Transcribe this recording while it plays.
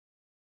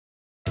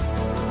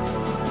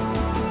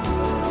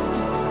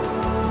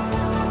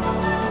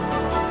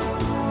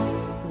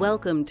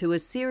Welcome to a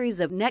series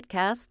of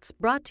netcasts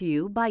brought to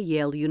you by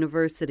Yale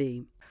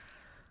University.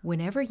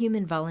 Whenever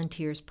human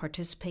volunteers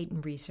participate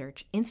in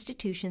research,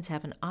 institutions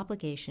have an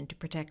obligation to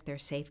protect their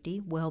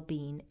safety,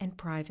 well-being, and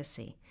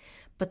privacy.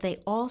 But they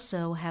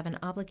also have an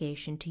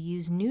obligation to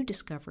use new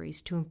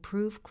discoveries to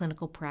improve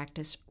clinical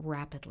practice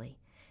rapidly.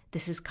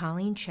 This is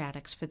Colleen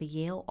Shaddix for the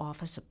Yale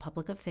Office of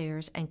Public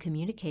Affairs and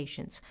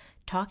Communications,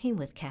 talking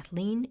with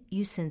Kathleen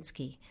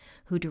Uscinski,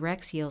 who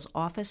directs Yale's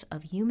Office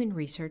of Human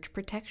Research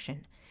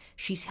Protection.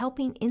 She's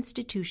helping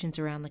institutions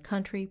around the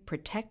country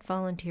protect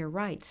volunteer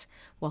rights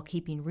while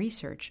keeping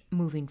research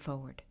moving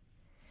forward.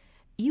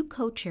 You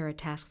co-chair a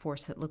task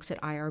force that looks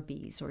at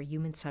IRBs, or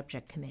Human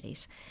Subject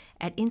Committees,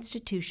 at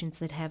institutions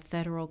that have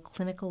federal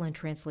clinical and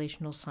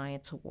translational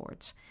science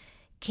awards.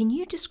 Can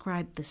you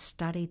describe the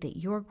study that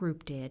your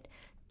group did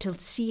to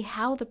see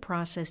how the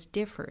process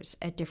differs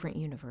at different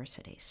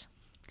universities?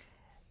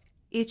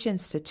 Each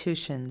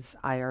institution's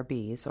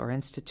IRBs, or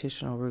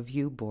institutional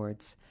review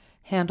boards,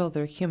 handle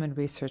their human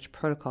research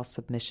protocol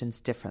submissions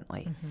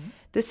differently.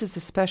 This is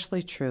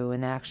especially true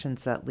in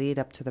actions that lead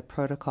up to the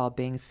protocol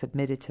being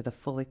submitted to the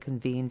fully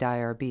convened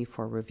IRB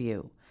for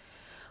review.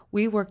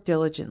 We worked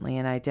diligently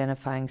in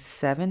identifying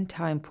 7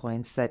 time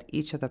points that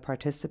each of the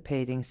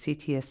participating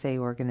CTSA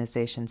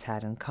organizations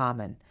had in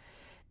common.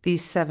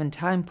 These 7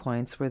 time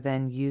points were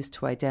then used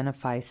to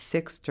identify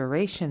 6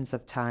 durations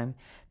of time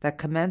that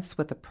commenced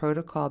with the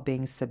protocol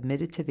being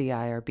submitted to the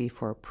IRB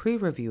for a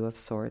pre-review of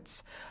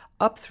sorts,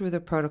 up through the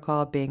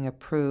protocol being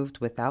approved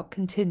without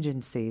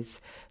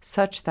contingencies,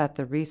 such that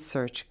the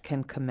research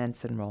can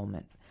commence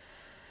enrollment.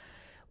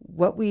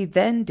 What we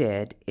then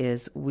did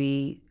is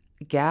we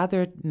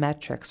gathered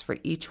metrics for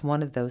each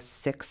one of those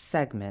 6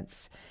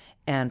 segments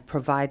and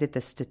provided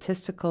the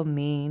statistical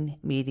mean,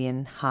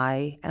 median,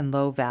 high, and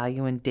low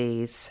value in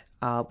days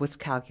was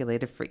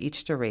calculated for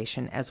each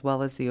duration, as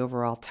well as the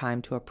overall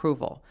time to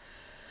approval.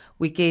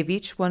 We gave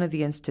each one of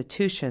the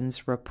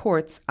institutions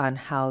reports on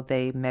how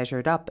they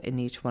measured up in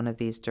each one of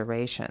these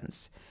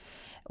durations.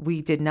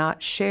 We did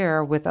not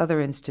share with other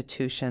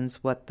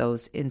institutions what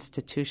those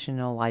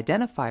institutional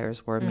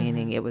identifiers were,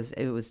 meaning it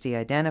was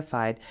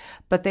de-identified,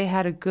 but they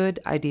had a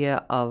good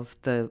idea of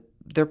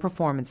their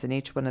performance in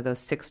each one of those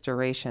 6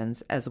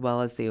 durations, as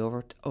well as the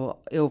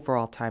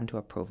overall time to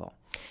approval.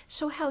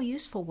 So how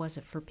useful was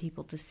it for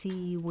people to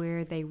see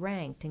where they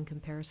ranked in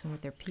comparison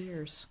with their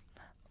peers?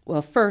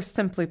 Well, first,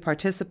 simply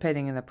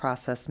participating in the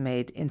process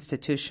made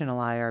institutional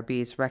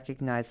IRBs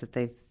recognize that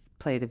they've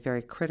played a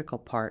very critical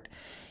part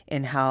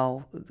in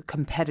how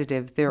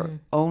competitive their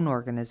own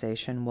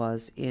organization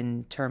was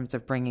in terms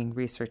of bringing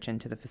research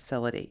into the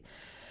facility.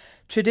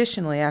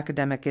 Traditionally,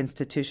 academic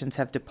institutions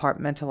have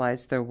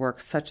departmentalized their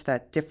work such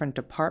that different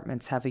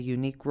departments have a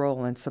unique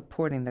role in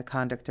supporting the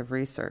conduct of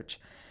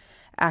research.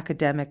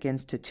 Academic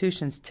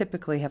institutions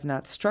typically have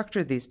not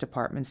structured these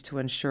departments to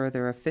ensure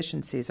their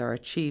efficiencies are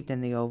achieved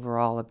in the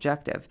overall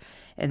objective.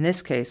 In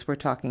this case, we're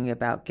talking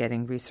about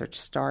getting research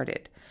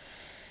started.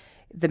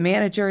 The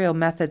managerial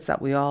methods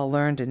that we all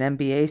learned in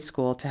MBA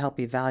school to help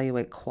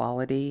evaluate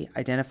quality,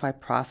 identify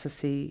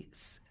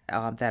processes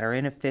that are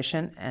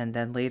inefficient, and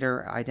then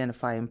later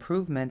identify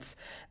improvements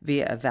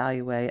via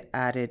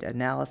evaluated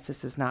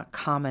analysis is not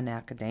common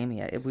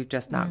academia. We've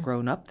just not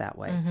grown up that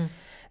way.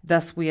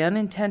 Thus, we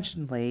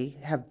unintentionally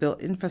have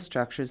built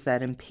infrastructures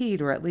that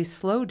impede or at least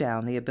slow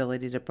down the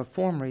ability to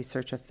perform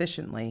research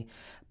efficiently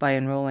by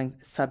enrolling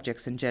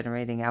subjects and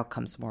generating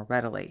outcomes more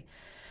readily.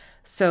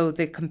 So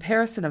the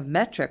comparison of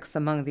metrics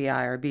among the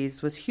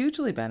IRBs was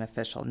hugely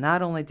beneficial.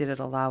 Not only did it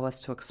allow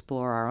us to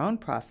explore our own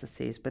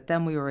processes, but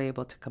then we were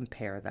able to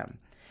compare them.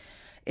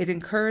 It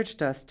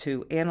encouraged us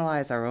to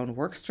analyze our own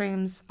work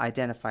streams,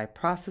 identify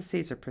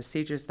processes or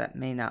procedures that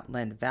may not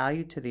lend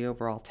value to the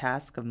overall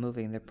task of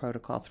moving the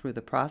protocol through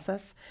the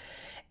process.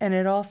 And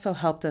it also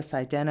helped us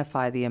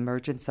identify the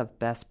emergence of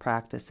best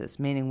practices,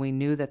 meaning we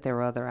knew that there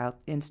were other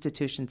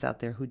institutions out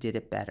there who did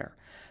it better.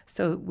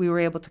 So we were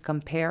able to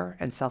compare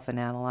and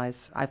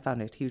self-analyze. I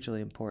found it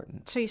hugely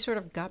important. So you sort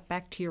of got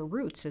back to your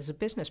roots as a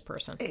business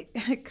person.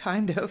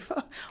 Kind of,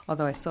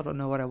 although I still don't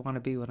know what I want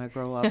to be when I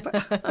grow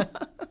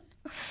up.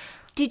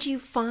 Did you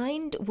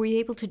were you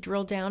able to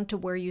drill down to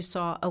where you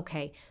saw,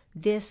 okay,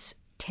 this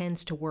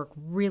tends to work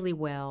really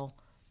well,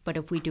 but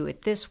if we do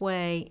it this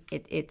way,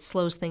 it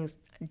slows things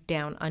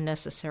down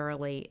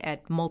unnecessarily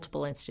at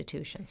multiple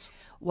institutions?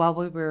 While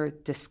we were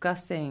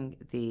discussing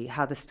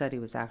how the study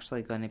was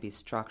actually going to be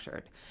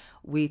structured,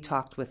 we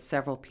talked with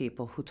several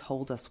people who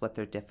told us what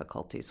their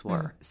difficulties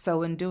were.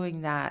 So in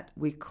doing that,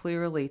 we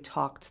clearly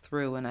talked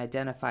through and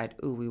identified,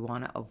 we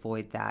want to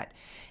avoid that.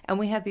 And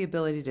we had the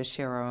ability to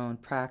share our own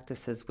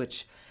practices,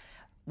 which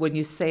when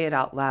you say it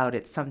out loud,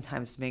 it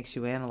sometimes makes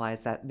you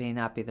analyze that may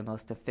not be the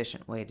most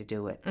efficient way to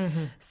do it.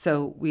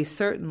 So we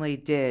certainly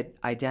did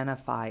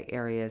identify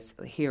areas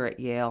here at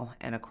Yale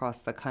and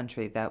across the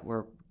country that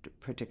were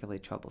particularly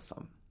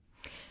troublesome.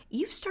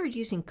 You've started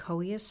using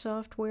COIA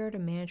software to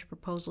manage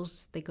proposals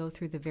as they go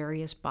through the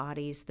various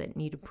bodies that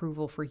need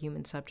approval for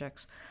human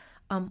subjects.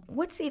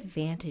 What's the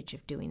advantage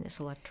of doing this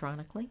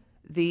electronically?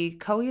 The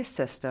COIA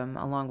system,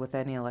 along with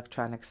any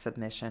electronic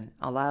submission,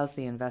 allows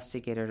the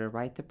investigator to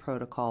write the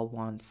protocol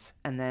once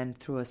and then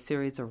through a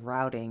series of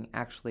routing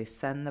actually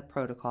send the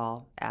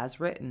protocol as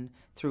written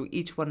through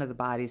each one of the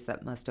bodies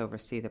that must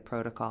oversee the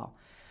protocol.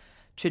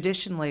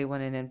 Traditionally,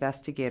 when an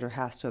investigator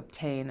has to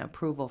obtain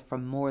approval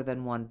from more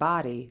than one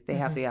body, they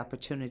have the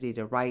opportunity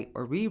to write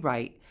or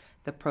rewrite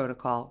the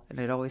protocol, and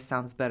it always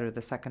sounds better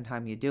the second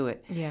time you do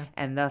it. Yeah.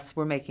 And thus,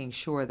 we're making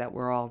sure that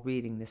we're all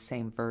reading the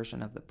same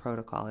version of the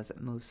protocol as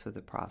it moves through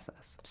the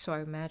process. So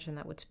I imagine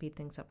that would speed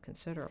things up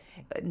considerably.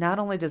 Not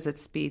only does it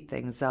speed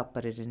things up,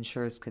 but it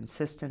ensures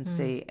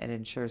consistency, it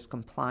ensures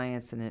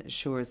compliance, and it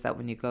ensures that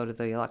when you go to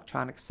the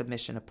electronic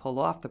submission to pull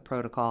off the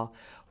protocol,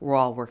 we're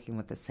all working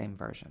with the same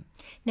version.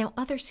 Now,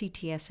 other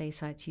CTSA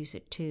sites use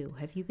it too.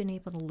 Have you been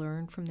able to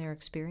learn from their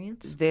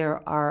experience?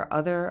 There are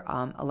other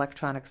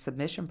electronic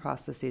submission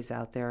processes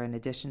out there in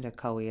addition to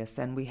COIAS,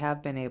 and we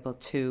have been able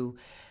to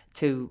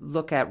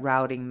look at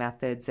routing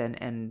methods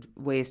and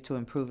ways to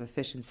improve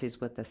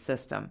efficiencies with the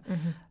system.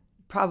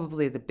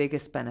 Probably the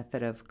biggest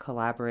benefit of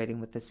collaborating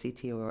with the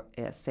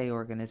CTSA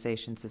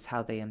organizations is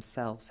how they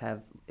themselves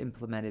have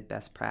implemented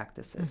best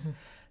practices.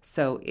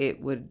 So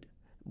it would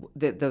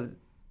the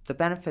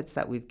benefits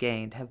that we've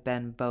gained have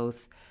been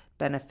both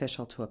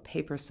beneficial to a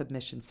paper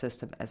submission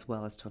system as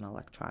well as to an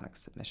electronic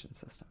submission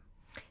system.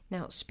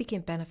 Now, speaking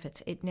of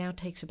benefits, it now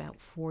takes about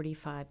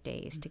 45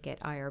 days to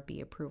get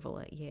IRB approval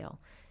at Yale.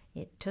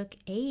 It took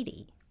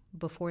 80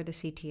 before the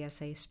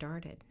CTSA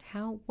started.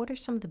 What are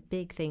some of the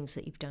big things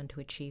that you've done to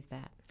achieve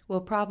that?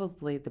 Well,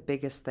 probably the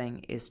biggest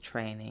thing is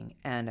training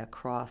and a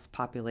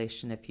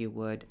cross-population, if you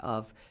would,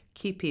 of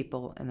key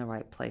people in the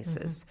right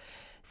places.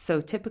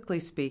 So typically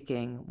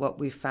speaking, what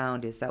we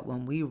found is that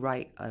when we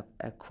write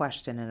a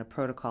question in a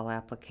protocol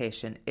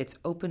application, it's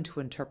open to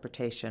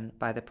interpretation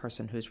by the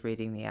person who's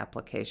reading the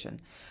application.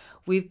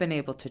 We've been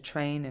able to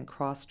train and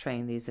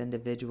cross-train these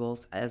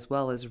individuals as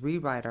well as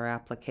rewrite our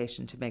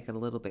application to make it a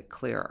little bit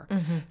clearer.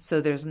 So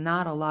there's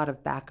not a lot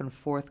of back and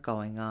forth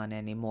going on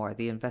anymore.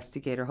 The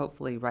investigator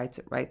hopefully writes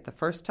it right the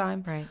first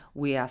time. Right.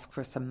 We ask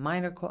for some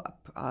minor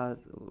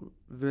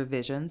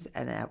revisions,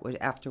 and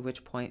after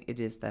which point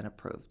it is then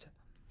approved.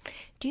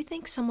 Do you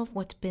think some of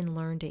what's been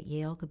learned at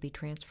Yale could be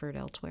transferred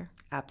elsewhere?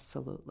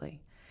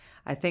 Absolutely.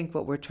 I think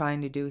what we're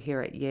trying to do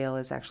here at Yale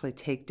is actually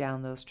take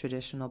down those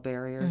traditional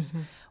barriers.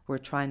 We're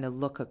trying to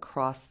look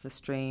across the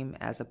stream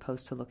as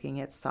opposed to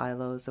looking at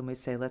silos, and we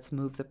say, let's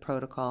move the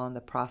protocol and the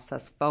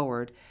process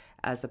forward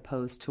as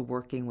opposed to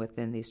working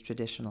within these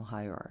traditional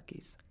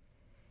hierarchies.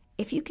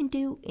 If you can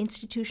do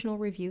institutional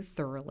review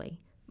thoroughly,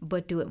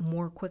 but do it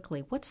more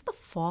quickly, what's the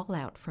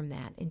fallout from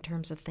that in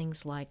terms of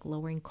things like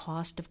lowering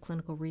cost of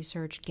clinical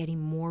research, getting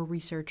more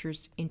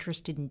researchers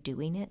interested in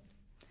doing it?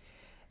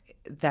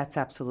 That's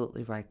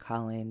absolutely right,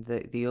 Colleen.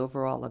 The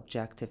overall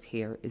objective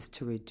here is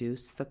to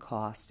reduce the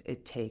cost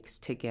it takes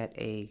to get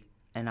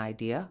an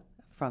idea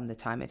from the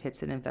time it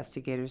hits an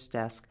investigator's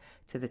desk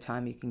to the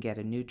time you can get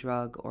a new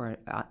drug or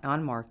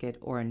on market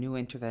or a new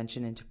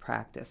intervention into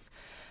practice.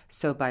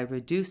 So by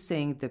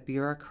reducing the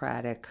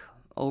bureaucratic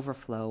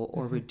overflow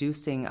or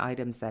reducing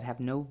items that have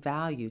no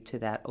value to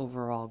that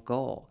overall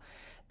goal,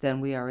 then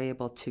we are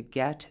able to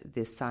get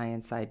this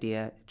science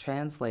idea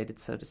translated,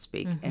 so to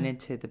speak, and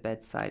into the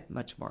bedside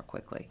much more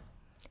quickly.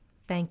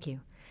 Thank you.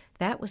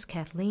 That was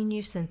Kathleen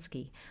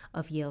Uscinski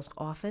of Yale's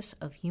Office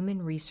of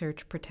Human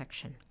Research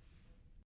Protection.